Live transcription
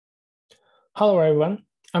Hello everyone,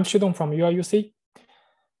 I'm Xudong from UIUC.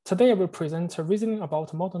 Today I will present a reasoning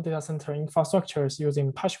about modern data center infrastructures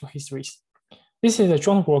using partial histories. This is a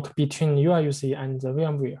joint work between UIUC and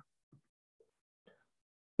VMware.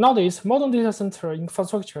 Nowadays, modern data center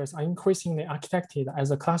infrastructures are increasingly architected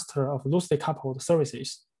as a cluster of loosely coupled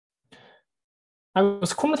services. I will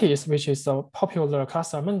use Kubernetes, which is a popular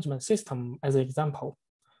cluster management system, as an example.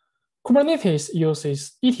 Kubernetes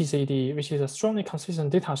uses etcd, which is a strongly consistent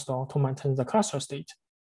data store to maintain the cluster state.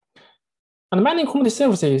 And many Kubernetes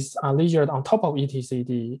services are layered on top of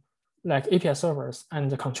etcd, like API servers and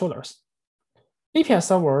the controllers. API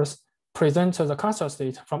servers present the cluster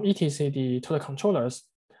state from etcd to the controllers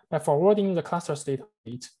by forwarding the cluster state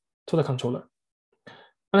to the controller.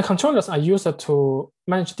 And the controllers are used to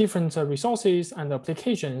manage different resources and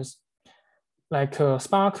applications like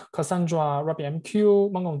Spark, Cassandra, RabbitMQ,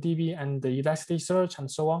 MongoDB, and the Elasticsearch, and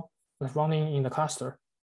so on, running in the cluster.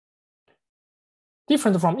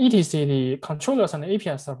 Different from etcd, controllers and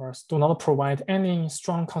API servers do not provide any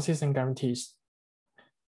strong consistent guarantees.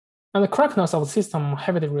 And the correctness of the system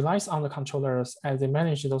heavily relies on the controllers as they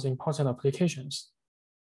manage those important applications.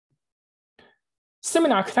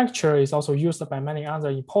 Similar architecture is also used by many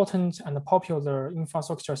other important and popular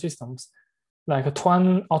infrastructure systems, like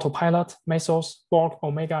Tang, Autopilot, Mesos, Borg,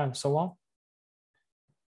 Omega, and so on.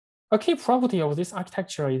 A key property of this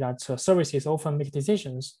architecture is that services often make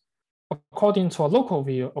decisions according to a local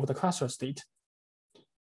view of the cluster state.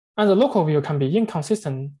 And the local view can be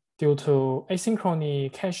inconsistent due to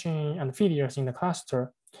asynchrony, caching, and failures in the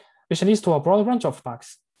cluster, which leads to a broad range of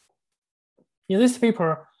bugs. In this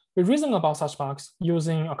paper, we reason about such bugs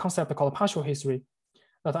using a concept called partial history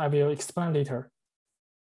that I will explain later.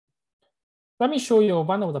 Let me show you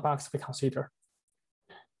one of the bugs we consider.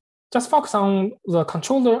 Just focus on the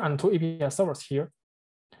controller and two API servers here.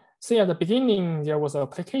 See, at the beginning, there was an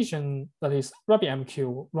application that is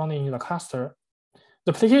RabbitMQ running in the cluster.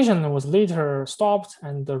 The application was later stopped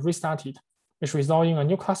and restarted, which resulted in a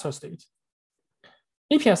new cluster state.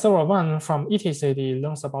 API server 1 from etcd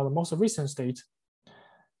learns about the most recent state,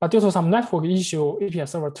 but due to some network issue, API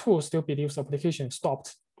server 2 still believes the application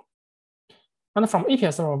stopped. And from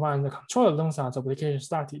API server 1, the controller learns that the application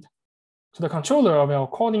started. So the controller will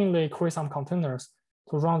accordingly create some containers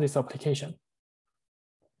to run this application.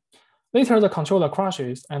 Later, the controller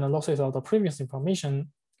crashes and loses all the previous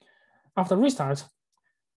information. After restart,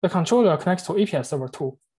 the controller connects to API server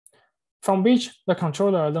 2, from which the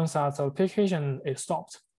controller learns that the application is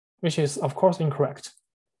stopped, which is of course incorrect.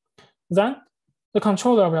 Then the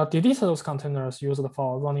controller will delete those containers used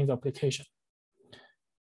for running the application.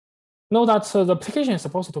 Note that the application is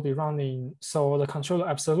supposed to be running, so the controller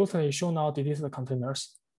absolutely should not delete the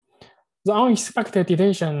containers. The unexpected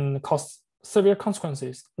deletion causes severe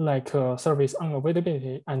consequences like service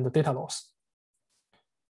unavailability and data loss.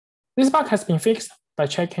 This bug has been fixed by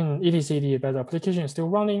checking etcd whether the application is still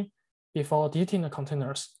running before deleting the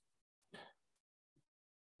containers.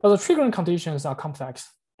 But the triggering conditions are complex.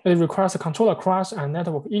 It requires a controller crash and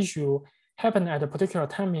network issue happen at a particular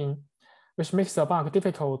timing, which makes the bug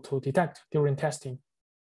difficult to detect during testing.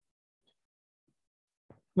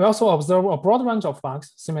 We also observe a broad range of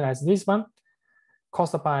bugs, similar as this one,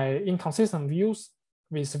 caused by inconsistent views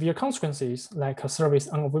with severe consequences like service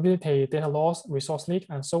unavailability, data loss, resource leak,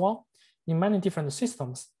 and so on in many different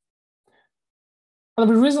systems. And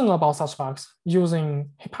we reason about such bugs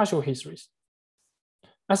using partial histories.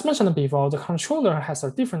 As mentioned before, the controller has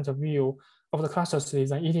a different view of the cluster state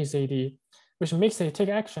than etcd, which makes it take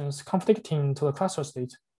actions conflicting to the cluster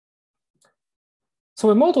state. So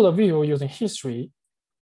we model the view using history,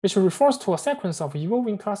 which refers to a sequence of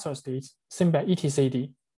evolving cluster states seen by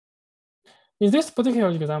etcd. In this particular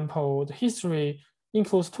example, the history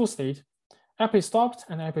includes two states, app stopped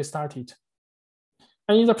and app started.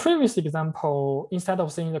 And in the previous example, instead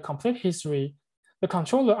of seeing the complete history, the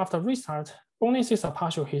controller after restart only sees a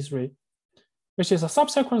partial history, which is a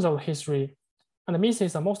subsequence of history and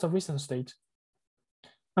misses the most recent state.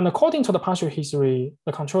 And according to the partial history,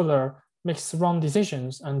 the controller makes wrong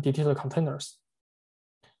decisions and deletes the containers.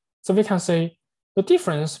 So we can say the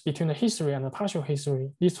difference between the history and the partial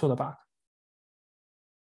history leads to the bug.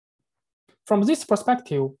 From this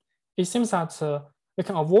perspective, it seems that we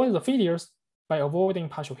can avoid the failures by avoiding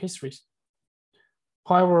partial histories.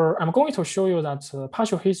 However, I'm going to show you that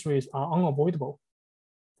partial histories are unavoidable.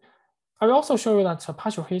 I will also show you that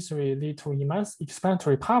partial history lead to immense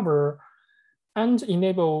explanatory power and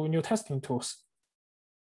enable new testing tools.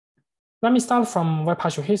 Let me start from why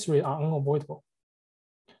partial histories are unavoidable.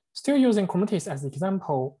 Still using Kubernetes as an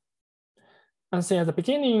example, and say at the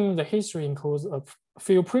beginning, the history includes a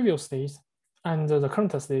few previous states and the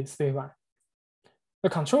current state, state 1. the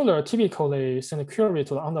controller typically sends a query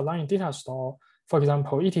to the underlying data store, for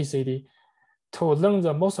example, etcd, to learn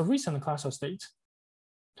the most recent cluster state.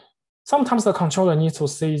 Sometimes the controller needs to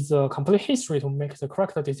see the complete history to make the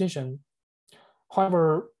correct decision.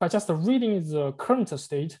 However, by just reading the current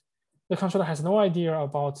state, the controller has no idea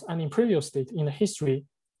about any previous state in the history.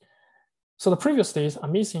 So the previous states are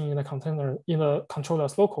missing in the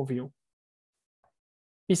controller's local view.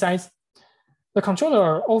 Besides, the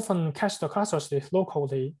controller often caches the cluster state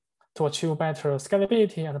locally to achieve better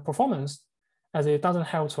scalability and performance, as it doesn't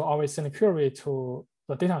have to always send a query to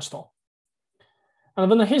the data store. And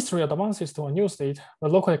when the history advances to a new state, the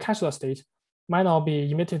locally cached state might not be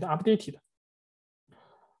immediately updated.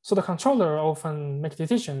 So the controller often makes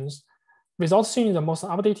decisions without seeing the most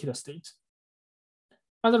updated state.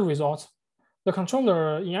 As a result, the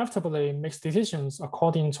controller inevitably makes decisions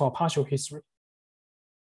according to a partial history.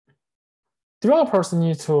 Developers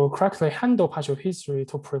need to correctly handle partial history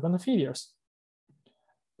to prevent failures.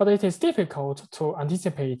 But it is difficult to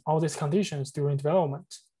anticipate all these conditions during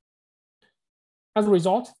development. As a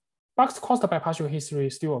result, bugs caused by partial history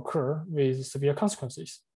still occur with severe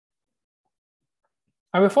consequences.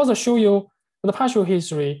 I will further show you that the partial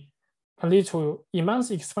history can lead to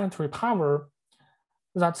immense explanatory power,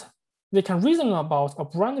 that they can reason about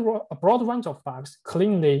a broad range of bugs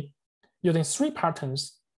cleanly using 3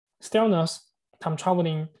 patterns: staleness, time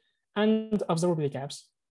traveling, and observability gaps.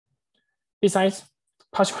 Besides,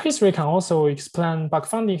 partial history can also explain bug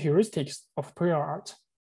finding heuristics of prior art.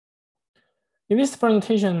 In this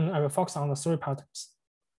presentation, I will focus on the 3 patterns.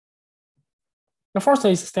 The first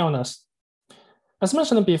is staleness. As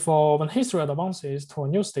mentioned before, when history advances to a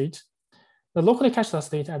new state, the locally cached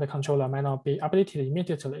state at the controller might not be updated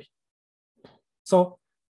immediately. So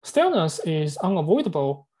staleness is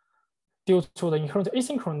unavoidable due to the inherent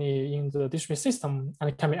asynchrony in the distributed system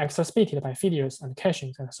and can be exacerbated by failures and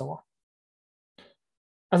caching and so on.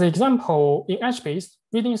 As an example, in edge-based,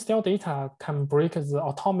 reading stale data can break the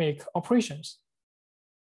atomic operations.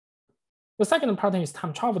 The second pattern is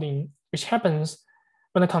time traveling, which happens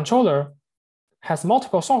when the controller has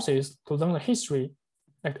multiple sources to learn the history,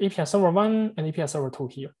 like API Server 1 and API Server 2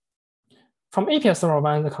 here. From API Server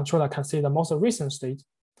 1, the controller can see the most recent state.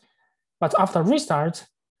 But after restart,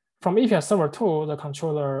 from API Server 2, the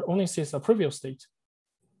controller only sees the previous state.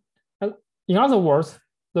 And in other words,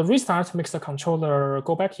 the restart makes the controller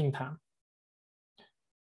go back in time.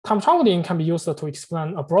 Time traveling can be used to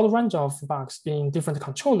explain a broad range of bugs in different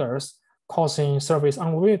controllers, causing service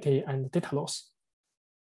unavailability and data loss.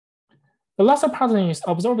 The last pattern is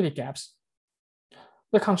observability gaps.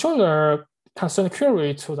 The controller can send a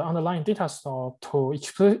query to the underlying data store to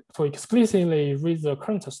explicitly read the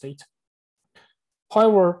current state.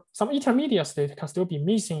 However, some intermediate state can still be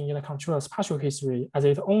missing in the controller's partial history, as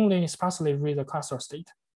it only sparsely reads the cluster state.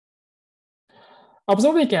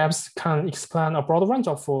 Observability gaps can explain a broad range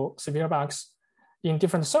of severe bugs in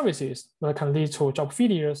different services that can lead to job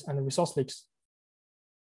failures and resource leaks.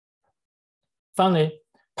 Finally,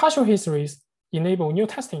 partial histories enable new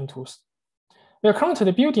testing tools. We are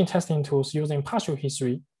currently building testing tools using partial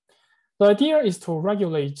history. The idea is to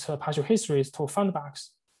regulate partial histories to find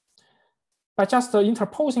bugs. By just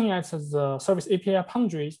interposing at the service API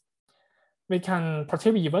boundaries, we can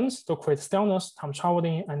perturb events to create staleness, time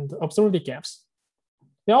traveling, and observability gaps.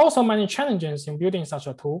 There are also many challenges in building such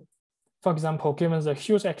a tool. For example, given the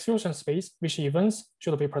huge execution space, which events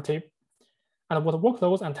should be perturbed, and what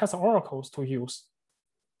workloads and test oracles to use.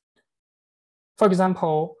 For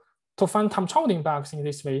example, to find time traveling bugs in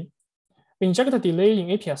this way, we inject a delay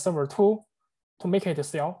in API Server 2 to make it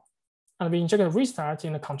stale, and we inject a restart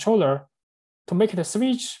in the controller to make it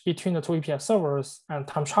switch between the 2 API servers and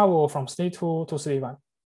time travel from state 2 to state 1.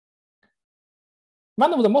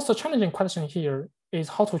 One of the most challenging questions here is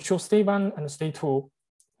how to choose state 1 and state 2,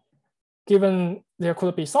 given there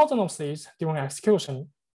could be thousands of states during execution.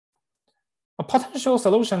 A potential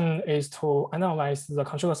solution is to analyze the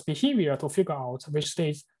controller's behavior to figure out which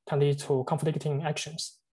states can lead to conflicting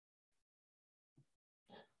actions.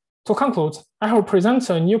 To conclude, I will present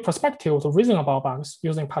a new perspective to reason about bugs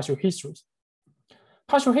using partial histories.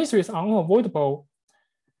 Partial histories are unavoidable,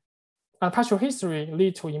 and partial history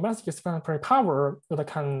lead to immense explanatory power that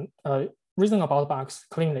can reason about bugs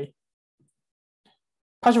cleanly.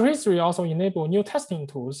 Partial history also enable new testing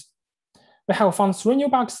tools. We have found 3 new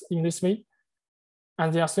bugs in this way,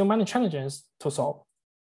 and there are still many challenges to solve.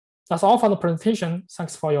 That's all for the presentation.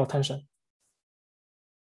 Thanks for your attention.